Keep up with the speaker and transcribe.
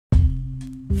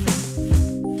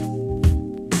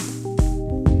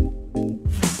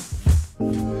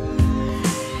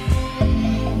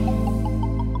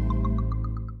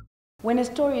a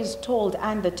story is told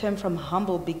and the term from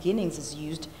humble beginnings is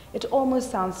used, it almost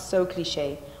sounds so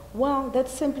cliche. Well,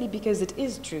 that's simply because it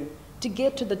is true. To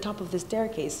get to the top of the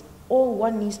staircase, all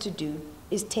one needs to do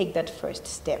is take that first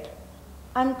step.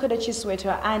 I'm Kodachi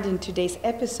Sweto, and in today's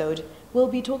episode, we'll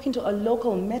be talking to a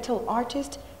local metal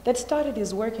artist that started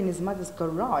his work in his mother's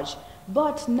garage,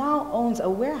 but now owns a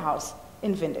warehouse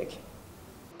in Windhoek.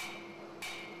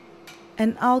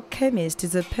 An alchemist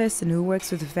is a person who works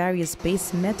with various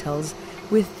base metals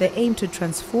with the aim to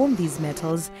transform these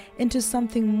metals into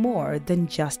something more than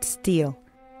just steel.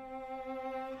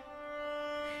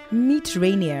 Meet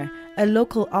Rainier, a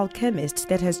local alchemist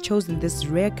that has chosen this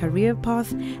rare career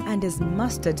path and has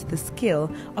mastered the skill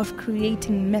of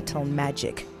creating metal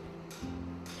magic.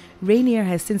 Rainier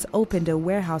has since opened a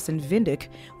warehouse in Windhoek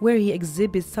where he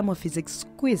exhibits some of his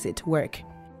exquisite work.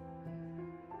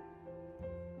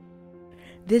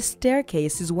 This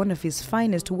staircase is one of his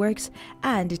finest works,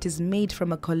 and it is made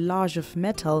from a collage of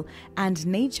metal and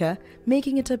nature,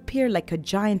 making it appear like a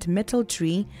giant metal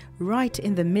tree right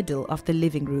in the middle of the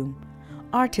living room.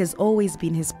 Art has always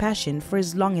been his passion for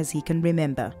as long as he can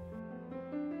remember.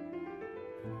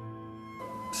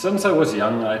 Since I was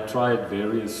young, I tried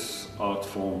various art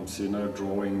forms,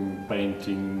 drawing,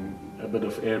 painting, a bit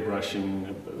of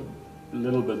airbrushing, a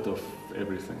little bit of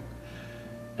everything.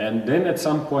 And then at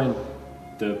some point,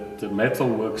 the metal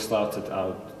work started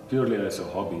out purely as a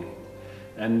hobby.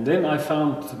 And then I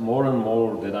found more and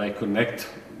more that I connect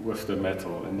with the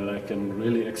metal and that I can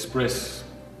really express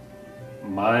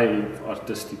my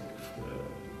artistic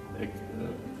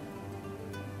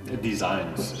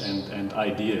designs and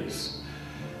ideas.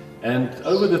 And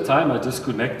over the time I just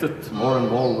connected more and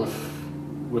more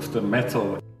with the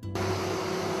metal.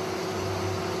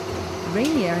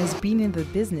 Rainier has been in the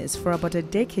business for about a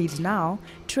decade now,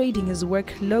 trading his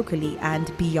work locally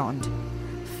and beyond.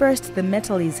 First, the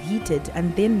metal is heated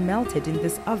and then melted in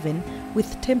this oven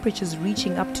with temperatures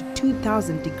reaching up to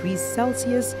 2000 degrees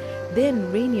Celsius. Then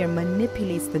Rainier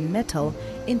manipulates the metal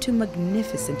into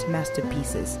magnificent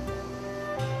masterpieces.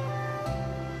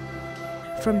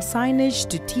 From signage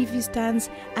to TV stands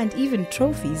and even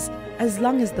trophies, as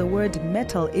long as the word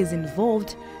metal is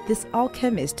involved, this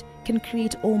alchemist can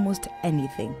create almost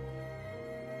anything.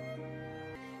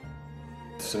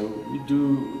 So we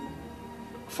do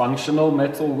functional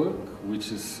metal work,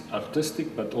 which is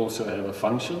artistic but also have a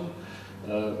function.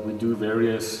 We do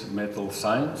various metal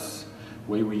signs,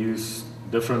 where we use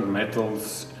different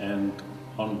metals and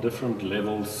on different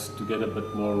levels to get a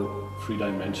bit more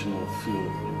three-dimensional feel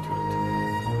into it.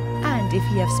 And if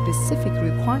you have specific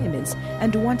requirements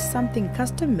and want something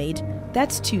custom-made,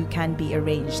 that too can be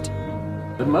arranged.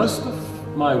 But most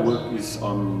of my work is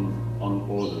on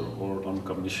order or on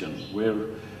commission, where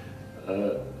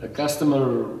a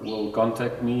customer will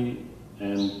contact me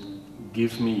and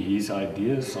give me his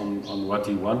ideas on what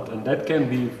he wants, and that can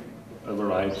be a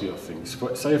variety of things.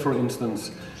 Say for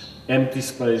instance, empty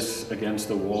space against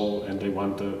the wall and they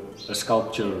want a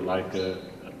sculpture like a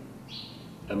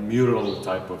mural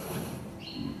type of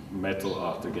metal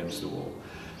art against the wall.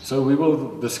 So we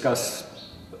will discuss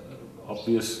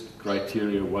obvious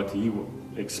criteria, what he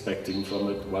expecting from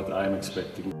it, what I'm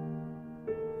expecting.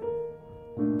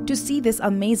 To see this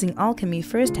amazing alchemy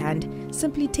firsthand,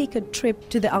 simply take a trip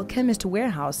to the Alchemist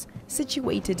warehouse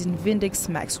situated in Windhoek's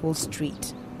Maxwell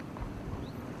Street.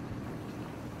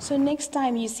 So next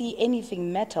time you see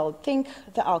anything metal, think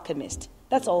the Alchemist.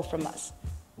 That's all from us.